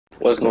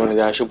What's going on,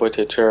 guys? Your boy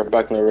Terra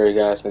back in the video,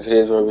 guys. And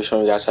today's video, we'll be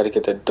showing you guys how to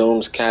get the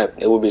Dunce cap.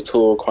 It will be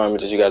two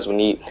requirements that you guys will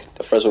need.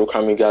 The first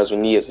requirement you guys will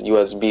need is a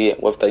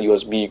USB. With that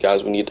USB, you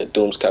guys will need the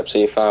Dunce cap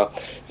save file.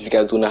 If you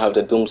guys do not have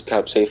the Dunce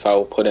cap save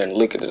file, we'll put in a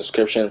link in the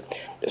description.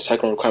 The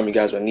second requirement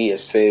you guys will need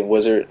is Save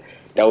Wizard.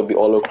 That would be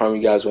all the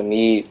requirement you guys will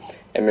need.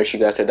 And make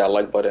sure you guys hit that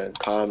like button,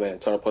 comment,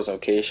 turn on post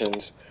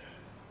notifications,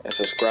 and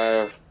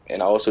subscribe.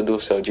 And I also do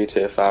sell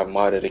GTA5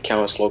 modded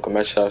accounts, local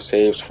match shop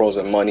saves,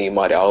 frozen money,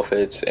 modded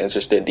outfits.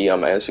 Interested,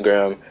 DM my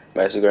Instagram.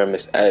 My Instagram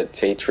is at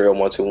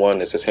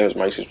TateTrail121. It's the same as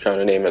my YouTube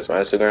channel name as my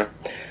Instagram.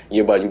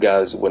 Yeah, but you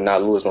guys would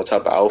not lose no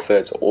type of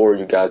outfits, or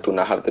you guys do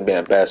not have to be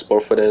a bad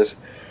sport for this.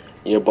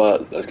 Yeah,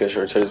 but let's get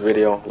straight to this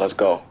video. Let's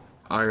go.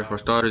 Alright, for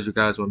starters, you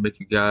guys will make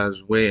you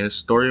guys wait in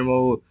story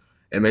mode.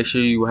 And make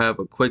sure you have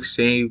a quick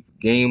save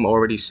game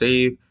already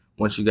saved.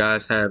 Once you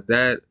guys have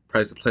that,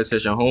 press the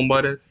PlayStation home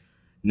button.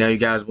 Now you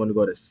guys want to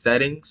go to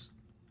settings.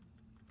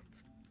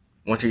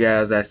 Once you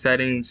guys at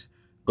settings,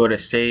 go to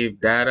save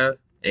data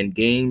and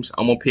games.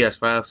 I'm on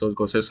PS5, so it's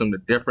gonna say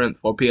something different.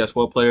 For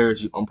PS4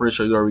 players, I'm pretty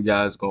sure you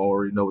guys gonna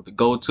already know what to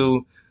go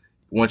to.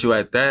 Once you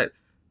at that,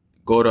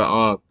 go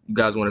to you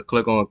guys want to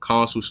click on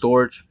console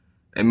storage,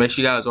 and make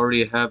sure you guys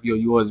already have your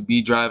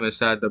USB drive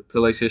inside the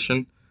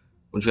PlayStation.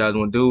 What you guys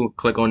want to do,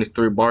 click on these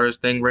three bars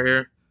thing right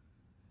here,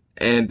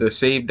 and the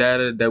save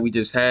data that we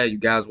just had, you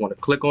guys want to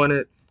click on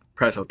it,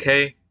 press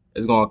OK.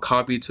 It's going to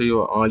copy to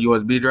your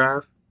USB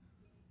drive.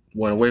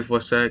 Want to wait for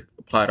a sec,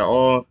 apply to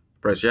all,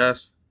 press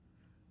yes.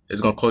 It's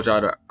going to close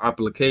out the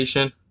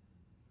application.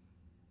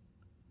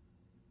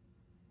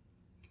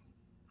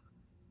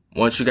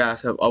 Once you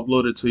guys have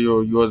uploaded to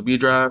your USB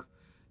drive,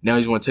 now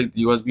you want to take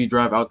the USB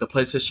drive out the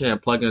PlayStation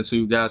and plug it into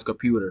your guys'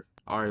 computer.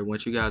 Alright,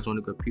 once you guys on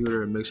the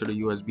computer, make sure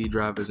the USB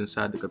drive is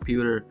inside the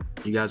computer.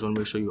 You guys want to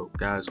make sure you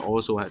guys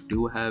also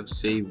do have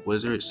Save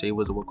Wizard. Save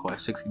Wizard will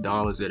cost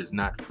 $60. It is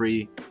not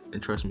free.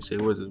 And trust me,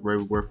 Save Wizard is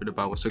very worth it,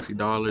 about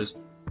 $60.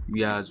 You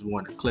guys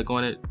want to click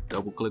on it,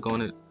 double click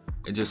on it,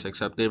 and just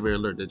accept every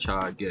alert that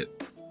y'all get.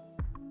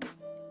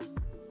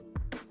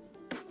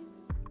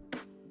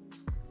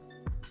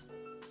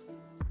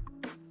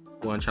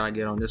 Want to try to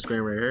get on this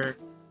screen right here,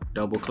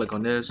 double click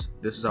on this.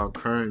 This is our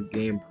current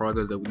game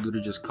progress that we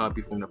literally just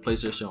copied from the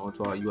PlayStation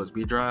onto our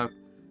USB drive.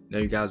 Now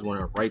you guys want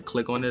to right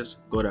click on this,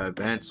 go to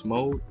advanced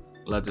mode,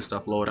 let this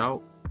stuff load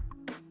out.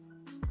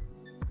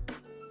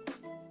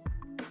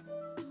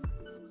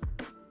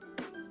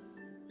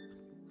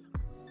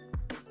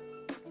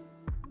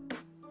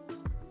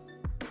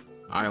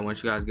 Alright,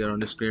 once you guys get on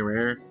this screen right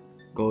here,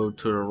 go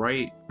to the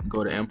right,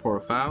 go to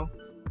import file.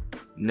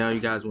 Now you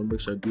guys want to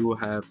make sure you do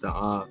have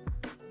the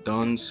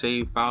Dunce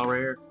save file right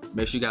here.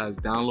 Make sure you guys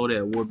download it.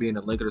 It will be in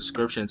the link in the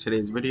description in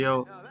today's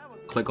video.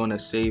 Click on the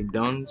save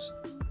Dunce,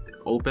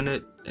 open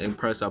it, and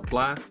press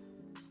apply.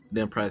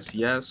 Then press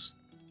yes,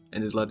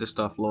 and just let this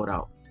stuff load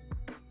out.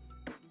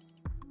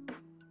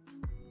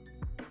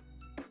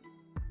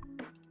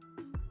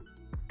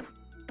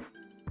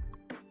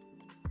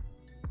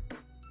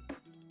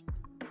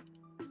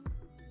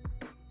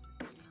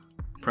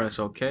 Press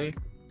OK.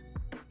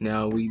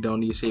 Now we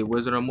don't need to save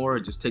Wizard no more.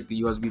 Just take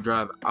the USB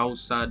drive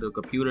outside the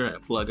computer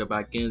and plug it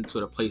back into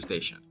the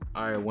PlayStation.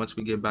 Alright, once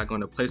we get back on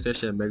the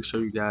PlayStation, make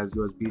sure you guys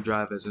USB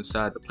drive is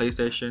inside the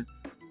PlayStation.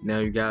 Now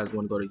you guys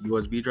want to go to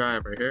USB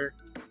drive right here,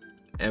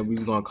 and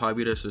we're gonna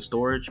copy this to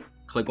storage.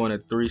 Click on the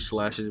three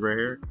slashes right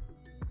here,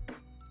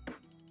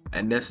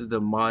 and this is the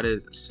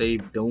modded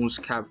save Dunce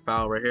cap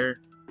file right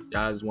here. You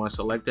guys want to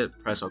select it,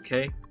 press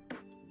OK,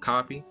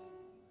 copy,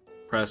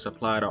 press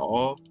apply to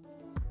all.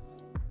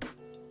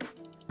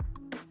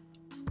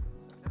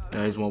 Now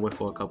you just want to wait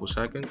for a couple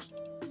seconds.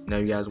 Now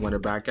you guys want to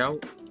back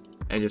out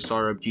and just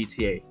start up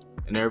GTA.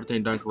 And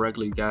everything done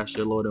correctly, you guys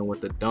should load in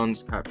with the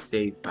Dunce cap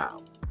save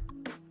file.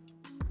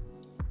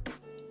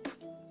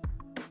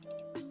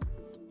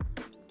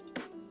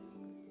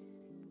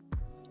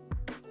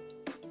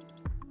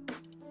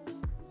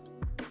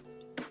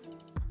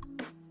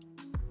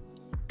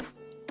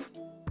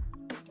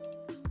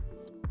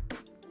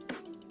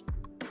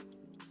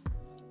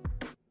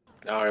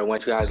 Alright,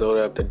 once you guys load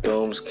up the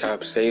Dunce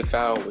cap save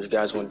file, what you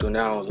guys want to do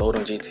now, load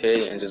on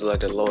GTA and just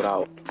let it load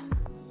out.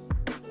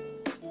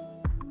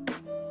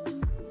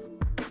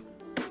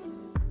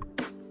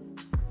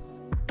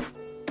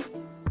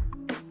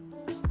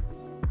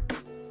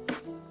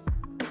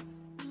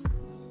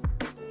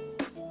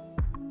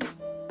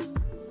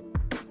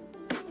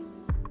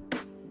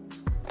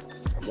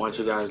 Once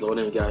you guys load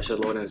in, you guys should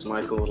load in as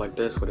Michael like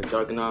this with a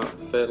juggernaut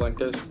fit like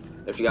this.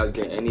 If you guys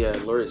get any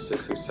alerts,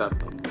 just accept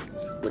them.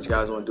 What you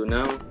guys want to do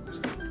now,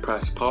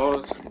 press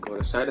pause, go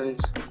to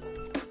settings,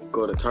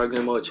 go to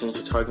targeting mode, change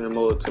your targeting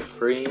mode to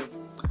free,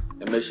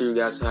 and make sure you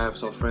guys have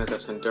some friends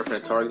that's in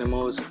different targeting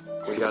modes.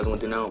 What you guys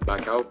want to do now,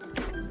 back out.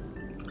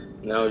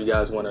 Now you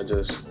guys want to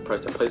just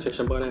press the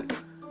PlayStation button,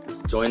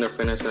 join the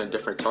friends in a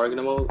different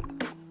targeting mode,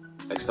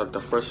 accept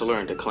the first alert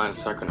and decline the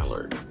second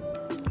alert.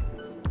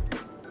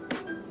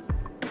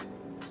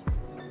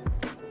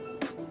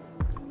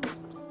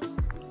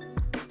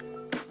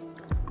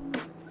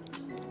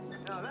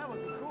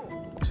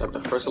 Accept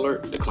the first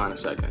alert, decline a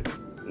second.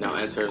 Now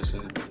enter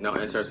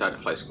inside the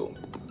flight school.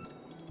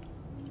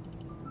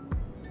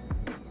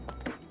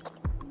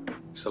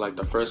 Select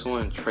the first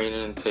one,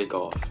 training and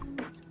takeoff.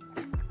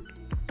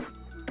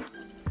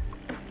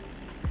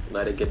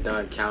 Let it get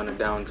done, count it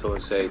down until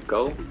it say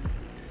go.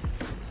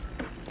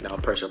 Now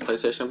press your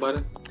PlayStation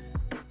button.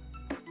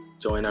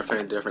 Join our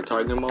friend in different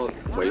target mode.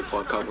 Wait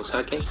for a couple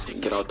seconds.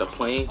 Get out the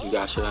plane. You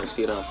guys should have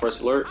seen it on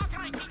first alert.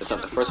 It's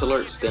not the first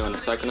alert. Stay on the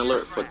second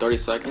alert for 30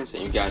 seconds,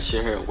 and you guys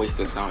should hear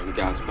wasted sound in you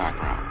guys'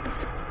 background.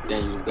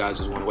 Then you guys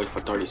just want to wait for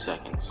 30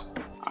 seconds.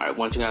 Alright,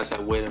 once you guys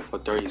have waited for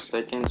 30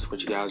 seconds,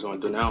 what you guys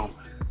want to do now?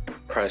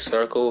 Press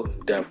circle,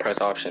 then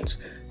press options.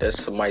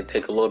 This might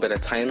take a little bit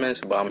of timing,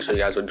 but I'm gonna show you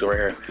guys what to do right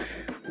here.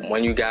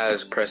 When you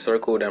guys press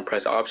circle, then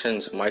press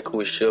options,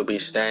 Michael should be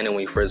standing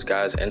when you first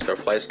guys enter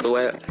flight school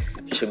at.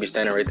 He should be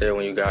standing right there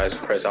when you guys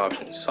press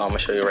options. So I'm gonna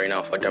show you right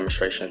now for a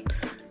demonstration.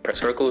 Press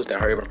circles, then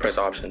hurry up and press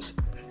options.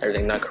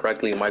 Everything done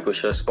correctly, Michael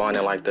should spawn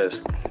in like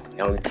this.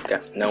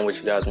 Now what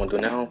you guys want to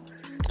do now,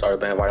 start a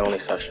band by only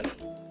session.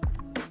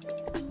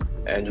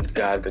 And you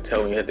guys can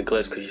tell when you hit the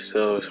glitch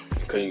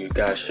because you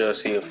guys should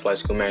see a flight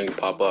school menu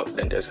pop up,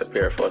 then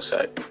disappear for a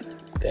sec.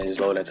 Then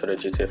just load into the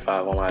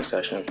GTA5 online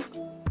session.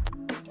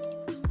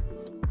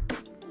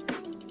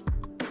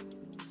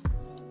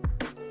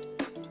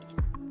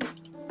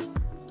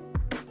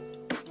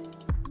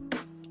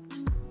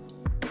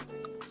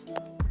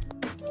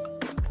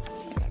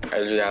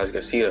 As you guys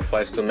can see, the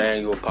flight school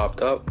manual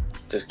popped up.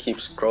 Just keep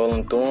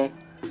scrolling through them.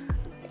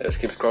 Let's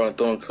keep scrolling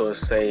through them until it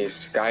says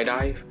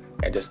skydive.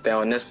 And just stay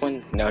on this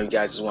one. Now you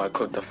guys just want to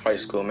cook the flight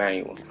school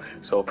manual.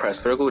 So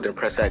press circle, then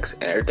press X.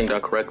 And everything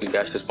done correctly, you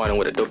guys just find it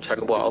with a dope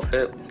checkable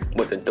outfit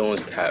with the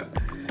Dunce cap.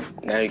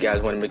 Now you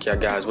guys want to make your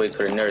guys way to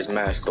the nearest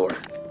mask store.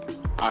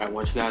 Alright,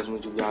 once you guys way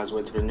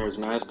to the nearest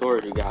mask store,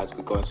 you guys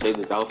can go and save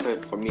this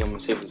outfit. For me, I'm going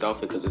to save this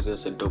outfit because it's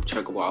just a dope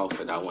checkable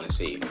outfit that I want to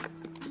save.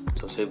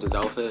 So save this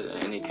outfit in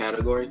any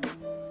category.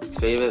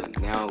 Save it.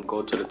 Now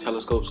go to the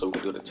telescope so we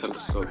can do the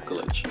telescope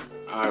glitch.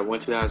 Alright,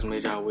 once you guys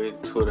made your way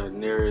to the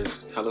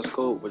nearest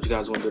telescope, what you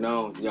guys want to do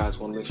now, you guys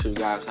want to make sure you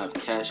guys have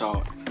cash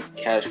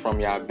from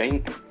your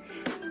bank.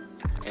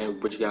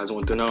 And what you guys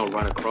want to do now,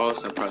 run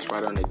across and press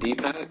right on the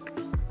D-pad.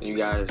 And you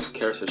guys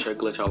carousel check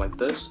glitch out like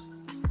this.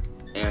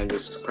 And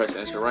just press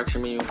the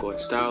interaction menu, go to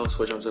style,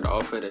 switch on to the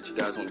outfit that you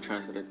guys want to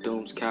transfer the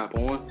Dunce cap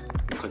on.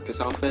 Click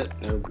this outfit,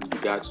 and you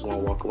guys just want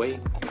to walk away.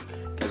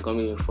 That's going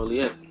to be fully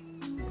it.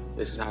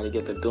 This is how to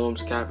get the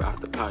Dunce cap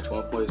after patch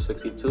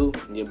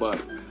 1.62. Yeah, but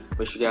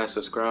make sure you guys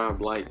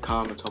subscribe, like,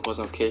 comment, turn post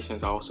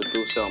notifications. I also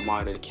do sell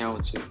modded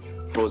accounts,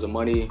 frozen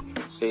money,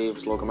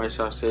 saves, local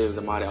merchandise saves,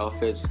 and modded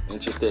outfits.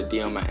 Interested,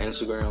 DM my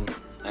Instagram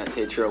at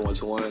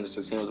Tatero121. It's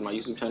the same as my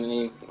YouTube channel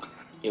name.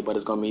 Yeah, but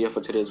it's going to be it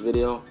for today's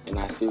video, and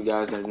I'll see you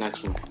guys in the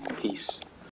next one. Peace.